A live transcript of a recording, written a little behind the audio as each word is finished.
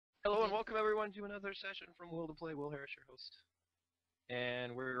Hello and welcome everyone to another session from Will to Play. Will Harris, your host.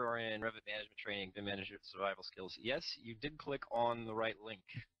 And we are in Revit Management Training, BIM Management Survival Skills. Yes, you did click on the right link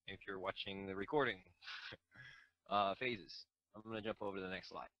if you're watching the recording. Phases. I'm going to jump over to the next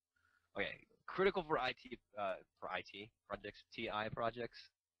slide. Okay, critical for IT projects, TI projects.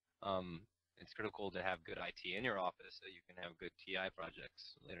 It's critical to have good IT in your office so you can have good TI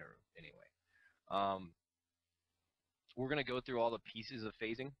projects later anyway. We're going to go through all the pieces of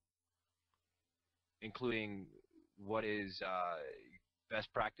phasing, including what is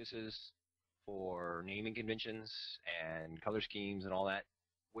best practices for naming conventions and color schemes and all that,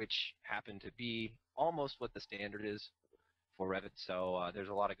 which happen to be almost what the standard is for Revit. So there's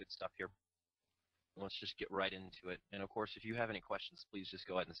a lot of good stuff here. Let's just get right into it. And of course, if you have any questions, please just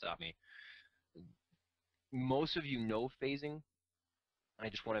go ahead and stop me. Most of you know phasing. I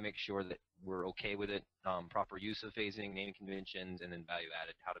just want to make sure that we're okay with it. Proper use of phasing, naming conventions, and then value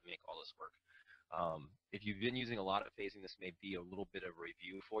added, how to make all this work. If you've been using a lot of phasing, this may be a little bit of a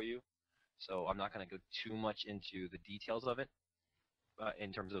review for you. So I'm not going to go too much into the details of it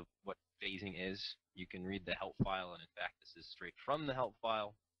in terms of what phasing is. You can read the help file, and in fact, this is straight from the help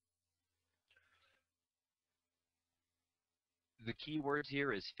file. The key words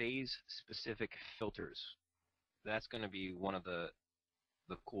here is phase-specific filters. That's going to be one of the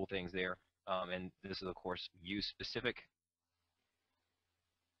cool things there. And this is, of course, view-specific.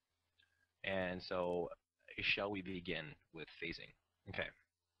 And so, shall we begin with phasing? Okay.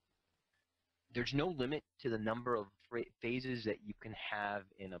 There's no limit to the number of phases that you can have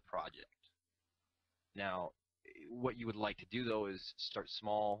in a project. Now, what you would like to do, though, is start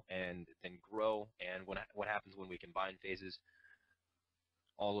small and then grow. And what happens when we combine phases?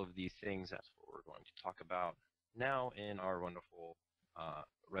 All of these things, that's what we're going to talk about now in our wonderful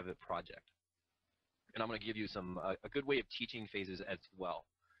Revit project. And I'm going to give you a good way of teaching phases as well.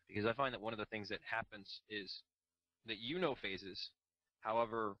 Because I find that one of the things that happens is that you know phases,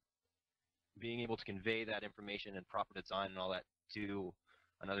 however, being able to convey that information and proper design and all that to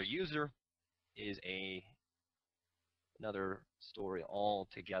another user is another story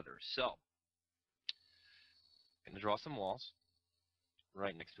altogether. So, I'm going to draw some walls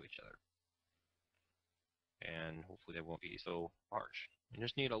right next to each other. And hopefully they won't be so harsh. I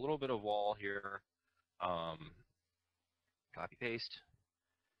just need a little bit of wall here. Copy paste.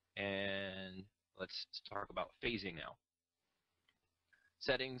 And let's talk about phasing now.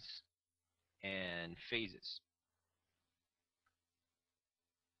 Settings and phases.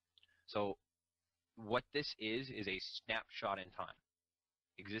 So what this is a snapshot in time.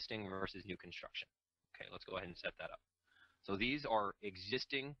 Existing versus new construction. Okay, let's go ahead and set that up. So these are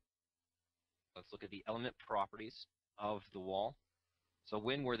existing. Let's look at the element properties of the wall. So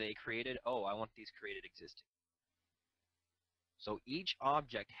when were they created? Oh, I want these created existing. So each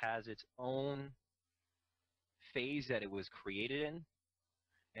object has its own phase that it was created in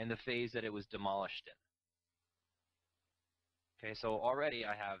and the phase that it was demolished in. Okay, so already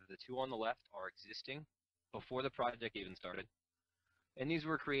I have the two on the left are existing before the project even started. And these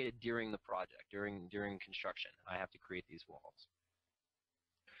were created during the project, during construction. I have to create these walls.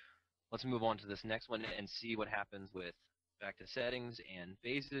 Let's move on to this next one and see what happens with back to settings and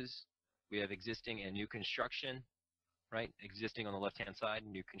phases. We have existing and new construction, right? Existing on the left-hand side,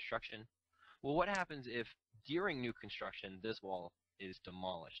 new construction. Well, what happens if during new construction this wall is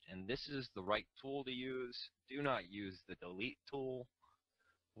demolished? And this is the right tool to use. Do not use the delete tool.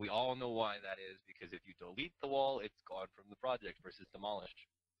 We all know why that is, because if you delete the wall, it's gone from the project versus demolished.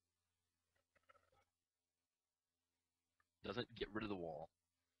 Doesn't get rid of the wall.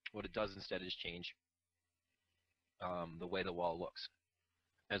 What it does instead is change the way the wall looks,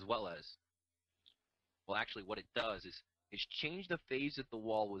 as well as, well, actually what it does is change the phase that the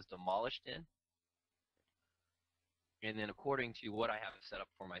wall was demolished in, and then according to what I have set up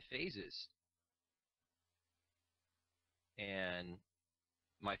for my phases and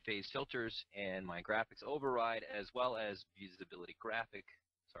my phase filters and my graphics override, as well as visibility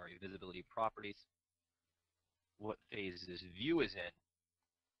properties, what phase this view is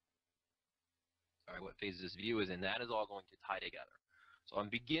in, that is all going to tie together. So I'm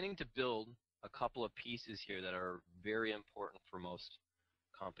beginning to build a couple of pieces here that are very important for most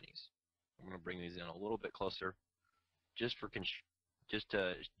companies. I'm going to bring these in a little bit closer just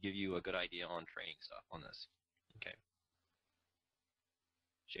to give you a good idea on training stuff on this. Okay.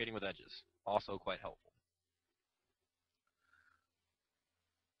 Shading with edges, also quite helpful.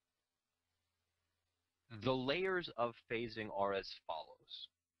 The layers of phasing are as follows.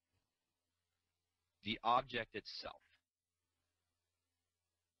 The object itself.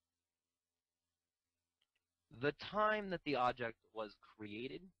 The time that the object was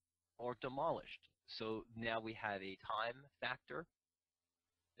created or demolished. So now we have a time factor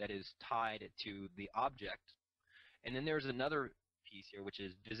that is tied to the object. And then there's another piece here, which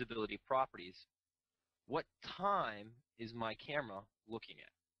is visibility properties. What time is my camera looking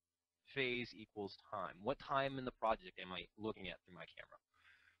at? Phase equals time. What time in the project am I looking at through my camera?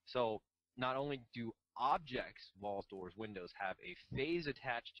 So not only do objects, walls, doors, windows, have a phase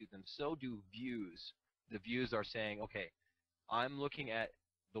attached to them, so do views. The views are saying, okay, I'm looking at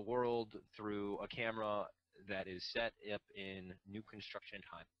the world through a camera that is set up in new construction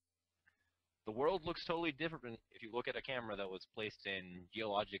time. The world looks totally different if you look at a camera that was placed in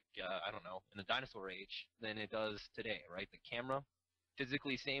geologic, I don't know, in the dinosaur age than it does today, right? The camera,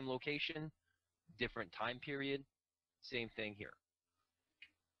 physically same location, different time period, same thing here.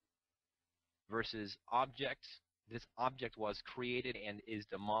 Versus object, this object was created and is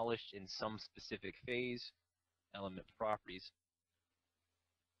demolished in some specific phase, element properties.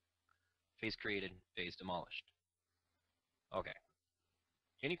 Phase created, phase demolished. Okay.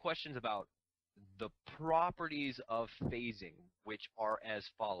 Any questions about the properties of phasing, which are as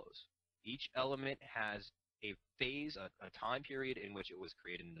follows? Each element has a phase, a time period in which it was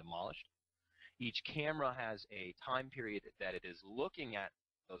created and demolished. Each camera has a time period that it is looking at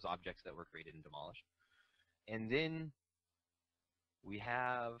those objects that were created and demolished. And then we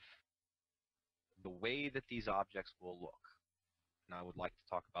have the way that these objects will look. And I would like to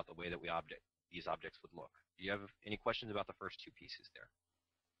talk about the way that these objects would look. Do you have any questions about the first two pieces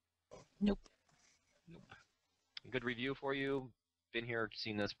there? Nope. Nope. Good review for you. Been here,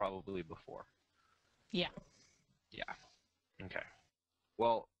 seen this probably before. Yeah. Yeah. Okay.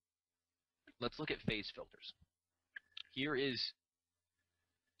 Well, let's look at phase filters. Here is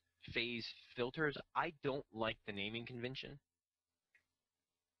phase filters. I don't like the naming convention.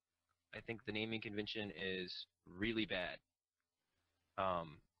 I think the naming convention is really bad.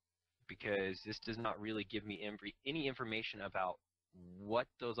 Because this does not really give me any information about what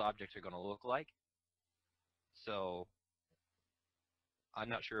those objects are going to look like. So I'm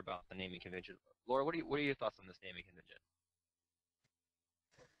not sure about the naming convention. Laura, what are your thoughts on this naming convention?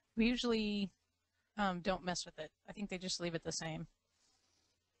 We usually don't mess with it. I think they just leave it the same.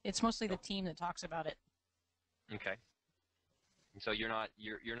 It's mostly the team that talks about it. Okay. So you're not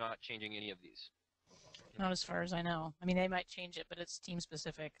changing any of these? Not as far as I know. I mean, they might change it, but it's team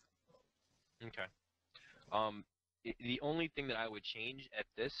specific. Okay. The only thing that I would change at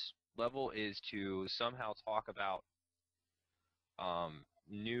this level is to somehow talk about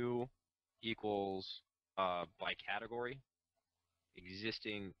new equals by category,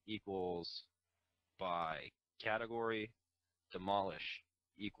 existing equals by category, demolish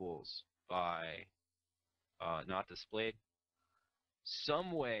equals by not displayed.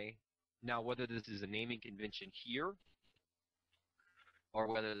 Some way, now whether this is a naming convention here or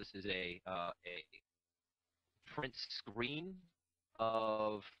whether this is a print screen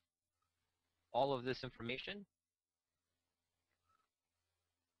of all of this information,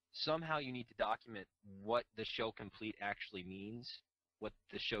 somehow you need to document what the show complete actually means, what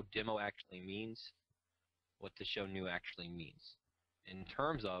the show demo actually means, what the show new actually means in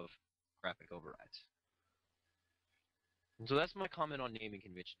terms of graphic overrides. And so that's my comment on naming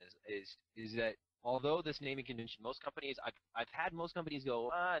convention is that although this naming convention, most companies, I've had most companies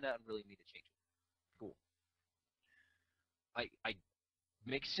go, I don't really need to change it. Cool. I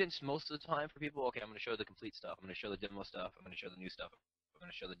makes sense most of the time for people. Okay, I'm going to show the complete stuff. I'm going to show the demo stuff. I'm going to show the new stuff. I'm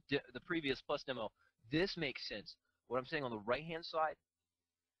going to show the previous plus demo. This makes sense. What I'm saying on the right-hand side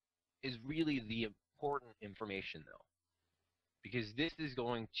is really the important information, though, because this is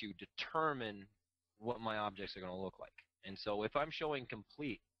going to determine what my objects are going to look like. And so if I'm showing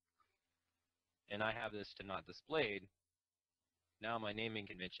complete and I have this to not displayed, now my naming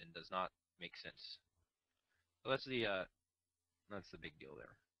convention does not make sense. So that's the big deal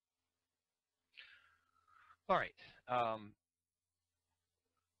there. All right.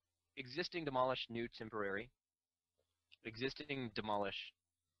 Existing, demolish, new, temporary. Existing, demolish.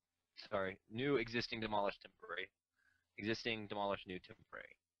 Sorry, new, existing, demolish, temporary. Existing, demolish, new,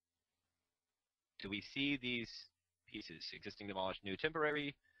 temporary. Do we see these pieces? Existing, demolish, new,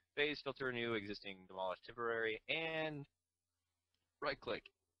 temporary. Phase filter, new, existing, demolish, temporary. And right-click,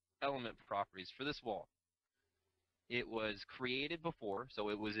 element properties for this wall. It was created before, so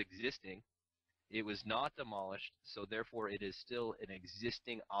it was existing. It was not demolished, so therefore it is still an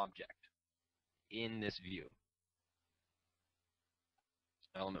existing object in this view.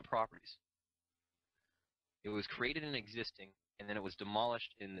 Element properties. It was created and existing, and then it was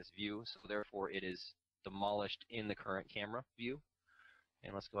demolished in this view, so therefore it is demolished in the current camera view.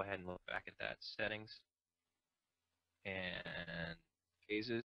 And let's go ahead and look back at that. Settings and phases.